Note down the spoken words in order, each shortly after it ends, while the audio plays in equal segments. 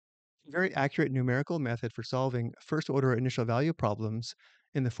Very accurate numerical method for solving first-order initial value problems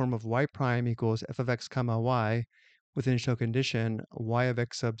in the form of y prime equals f of x comma y with initial condition y of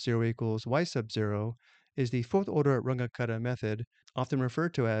x sub 0 equals y sub 0 is the fourth-order Runge-Kutta method, often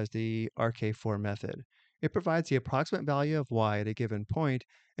referred to as the RK4 method. It provides the approximate value of y at a given point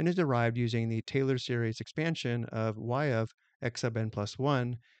and is derived using the Taylor series expansion of y of x sub n plus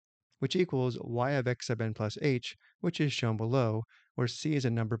 1, which equals y of x sub n plus h, which is shown below, where c is a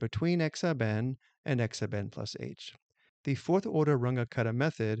number between x sub n and x sub n plus h. The fourth-order Runge-Kutta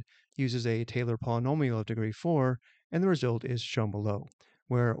method uses a Taylor polynomial of degree 4, and the result is shown below,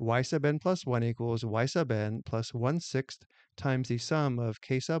 where y sub n plus 1 equals y sub n plus 1/6 times the sum of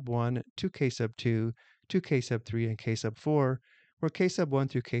k sub 1 to k sub 2 to k sub 3 and k sub 4, where k sub 1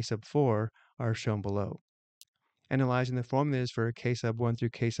 through k sub 4 are shown below. Analyzing the formulas for k sub 1 through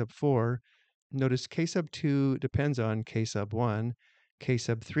k sub 4, notice k sub 2 depends on k sub 1, k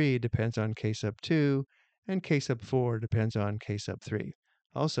sub 3 depends on k sub 2, and k sub 4 depends on k sub 3.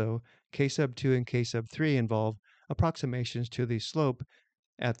 Also, k sub 2 and k sub 3 involve approximations to the slope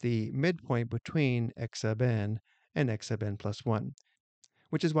at the midpoint between x sub n and x sub n plus 1,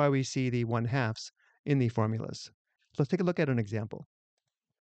 which is why we see the 1/2 in the formulas. Let's take a look at an example.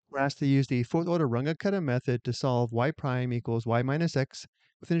 We're asked to use the fourth-order Runge-Kutta method to solve y prime equals y minus x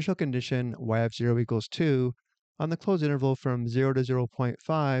with initial condition y of 0 equals 2 on the closed interval from 0 to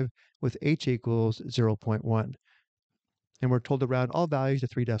 0.5 with h equals 0.1. And we're told to round all values to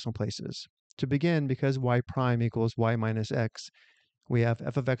 3 decimal places. To begin, because y prime equals y minus x, we have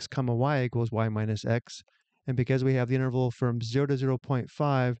f of x comma y equals y minus x, and because we have the interval from 0 to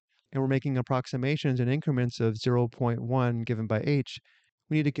 0.5, and we're making approximations in increments of 0.1 given by h,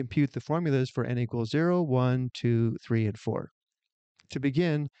 we need to compute the formulas for n equals 0, 1, 2, 3, and 4. To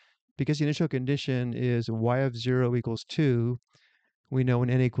begin, because the initial condition is y of 0 equals 2, we know when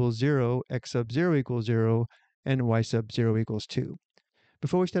n equals 0, x sub 0 equals 0, and y sub 0 equals 2.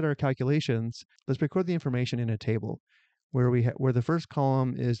 Before we start our calculations, let's record the information in a table, where the first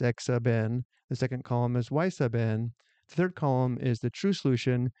column is x sub n, the second column is y sub n, the third column is the true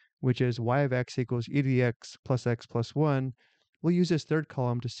solution, which is y of x equals e to the x plus 1. We'll use this third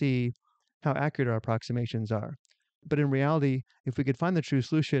column to see how accurate our approximations are. But in reality, if we could find the true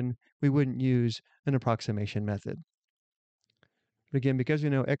solution, we wouldn't use an approximation method. But again, because we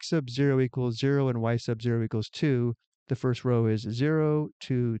know x sub 0 equals 0 and y sub 0 equals 2, the first row is 0,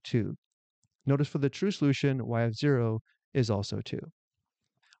 2, 2. Notice for the true solution, y of 0 is also 2.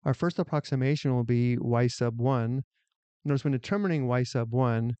 Our first approximation will be y sub 1. Notice when determining y sub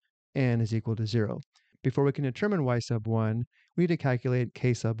 1, n is equal to 0. Before we can determine y sub 1, we need to calculate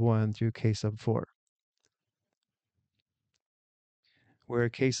k sub 1 through k sub 4, where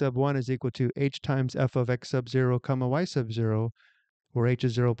k sub 1 is equal to h times f of x sub 0 comma y sub 0, where h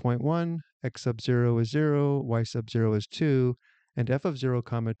is 0.1, x sub 0 is 0, y sub 0 is 2, and f of 0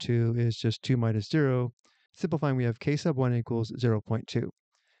 comma 2 is just 2 minus 0. Simplifying, we have k sub 1 equals 0.2.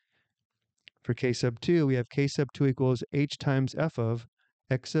 For k sub 2, we have k sub 2 equals h times f of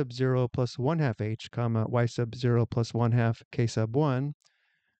x sub 0 plus 1/2 h, comma, y sub 0 plus 1/2 k sub 1,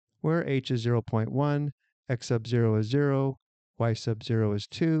 where h is 0.1, x sub 0 is 0, y sub 0 is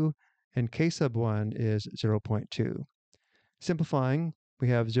 2, and k sub 1 is 0.2. Simplifying, we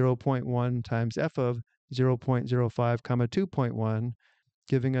have 0.1 times f of 0.05, comma 2.1,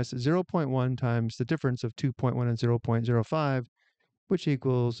 giving us 0.1 times the difference of 2.1 and 0.05, which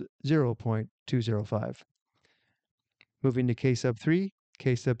equals 0.205. Moving to k sub 3,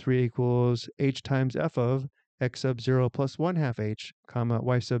 k sub 3 equals h times f of x sub 0 plus 1/2 h, comma,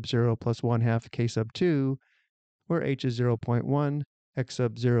 y sub 0 plus 1/2 k sub 2, where h is 0.1, x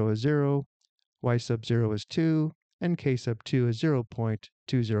sub 0 is 0, y sub 0 is 2, and k sub 2 is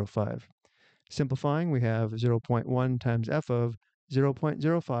 0.205. Simplifying, we have 0.1 times f of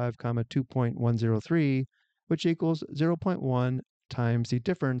 0.05, comma 2.103, which equals 0.1 times the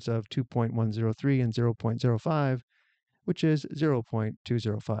difference of 2.103 and 0.05, which is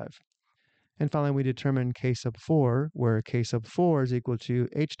 0.205. And finally, we determine k sub 4, where k sub 4 is equal to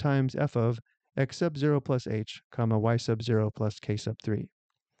h times f of x sub 0 plus h, comma, y sub 0 plus k sub 3,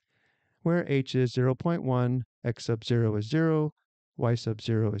 where h is 0.1, x sub 0 is 0, y sub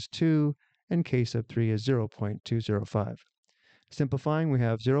 0 is 2, and k sub 3 is 0.205. Simplifying, we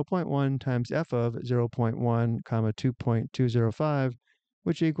have 0.1 times f of 0.1, comma 2.205,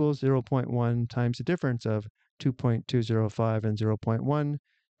 which equals 0.1 times the difference of 2.205 and 0.1,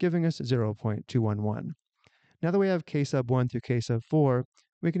 giving us 0.211. Now that we have k sub 1 through k sub 4,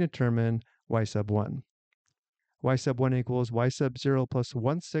 we can determine y sub 1. Y sub 1 equals y sub 0 plus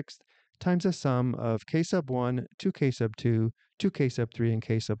 1/6 times the sum of k sub 1, 2k sub 2, 2k sub 3, and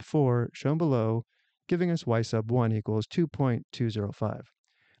k sub 4, shown below, giving us y sub 1 equals 2.205.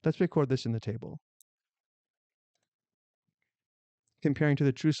 Let's record this in the table. Comparing to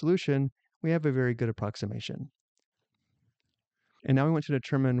the true solution, we have a very good approximation. And now we want to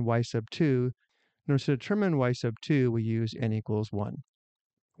determine y sub 2. In order to determine y sub 2, we use n equals 1.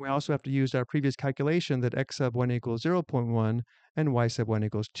 We also have to use our previous calculation that x sub 1 equals 0.1 and y sub 1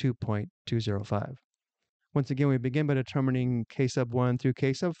 equals 2.205. Once again, we begin by determining k sub 1 through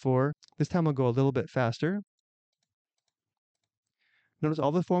k sub 4. This time we'll go a little bit faster. Notice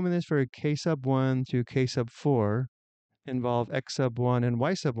all the formulas for k sub 1 through k sub 4 involve x sub 1 and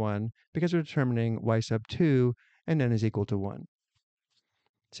y sub 1 because we're determining y sub 2 and n is equal to 1.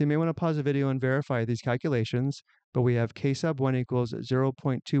 So you may want to pause the video and verify these calculations, but we have k sub 1 equals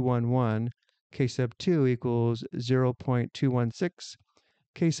 0.211, k sub 2 equals 0.216,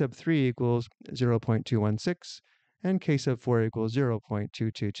 k sub 3 equals 0.216, and k sub 4 equals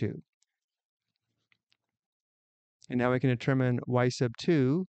 0.222. And now we can determine y sub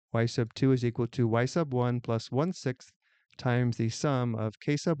 2. Y sub 2 is equal to y sub 1 plus 1/6 times the sum of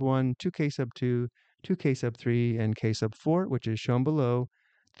k sub 1, 2k sub 2, 2k sub 3, and k sub 4, which is shown below.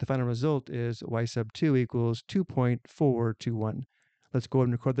 The final result is y sub 2 equals 2.421. Let's go ahead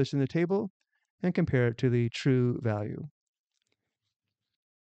and record this in the table and compare it to the true value.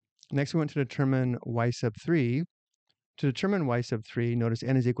 Next, we want to determine y sub 3. To determine y sub 3, notice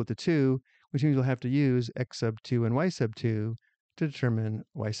n is equal to 2, which means we'll have to use x sub 2 and y sub 2 to determine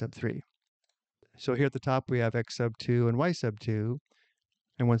y sub 3. So here at the top, we have x sub 2 and y sub 2.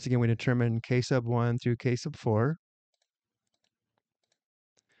 And once again, we determine k sub 1 through k sub 4.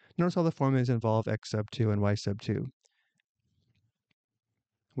 Notice all the formulas involve x sub 2 and y sub 2.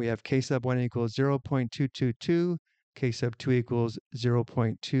 We have k sub 1 equals 0.222, k sub 2 equals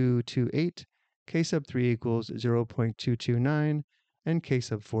 0.228, k sub 3 equals 0.229, and k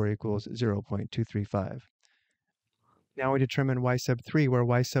sub 4 equals 0.235. Now we determine y sub 3, where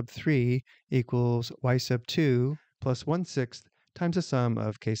y sub 3 equals y sub 2 plus 1/6 times the sum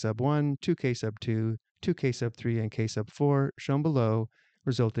of k sub 1, 2k sub 2, 2k sub 3, and k sub 4, shown below,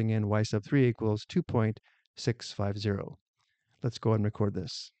 resulting in y sub 3 equals 2.650. Let's go ahead and record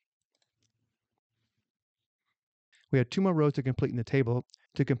this. We have 2 more rows to complete in the table.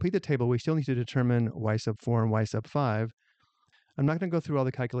 To complete the table, we still need to determine y sub 4 and y sub 5. I'm not going to go through all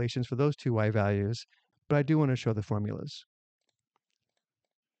the calculations for those two y values, but I do want to show the formulas.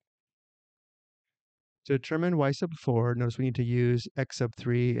 To determine y sub 4, notice we need to use x sub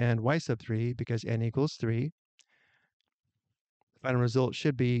 3 and y sub 3 because n equals 3. The final result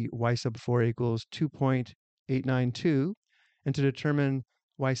should be y sub 4 equals 2.892. And to determine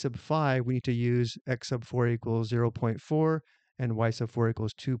y sub 5, we need to use x sub 4 equals 0.4 and y sub 4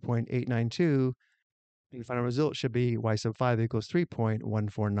 equals 2.892. And the final result should be y sub 5 equals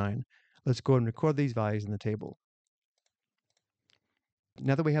 3.149. Let's go ahead and record these values in the table.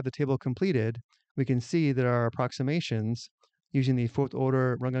 Now that we have the table completed, we can see that our approximations using the fourth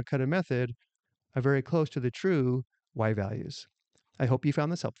order Runge-Kutta method are very close to the true y values. I hope you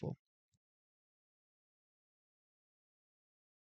found this helpful.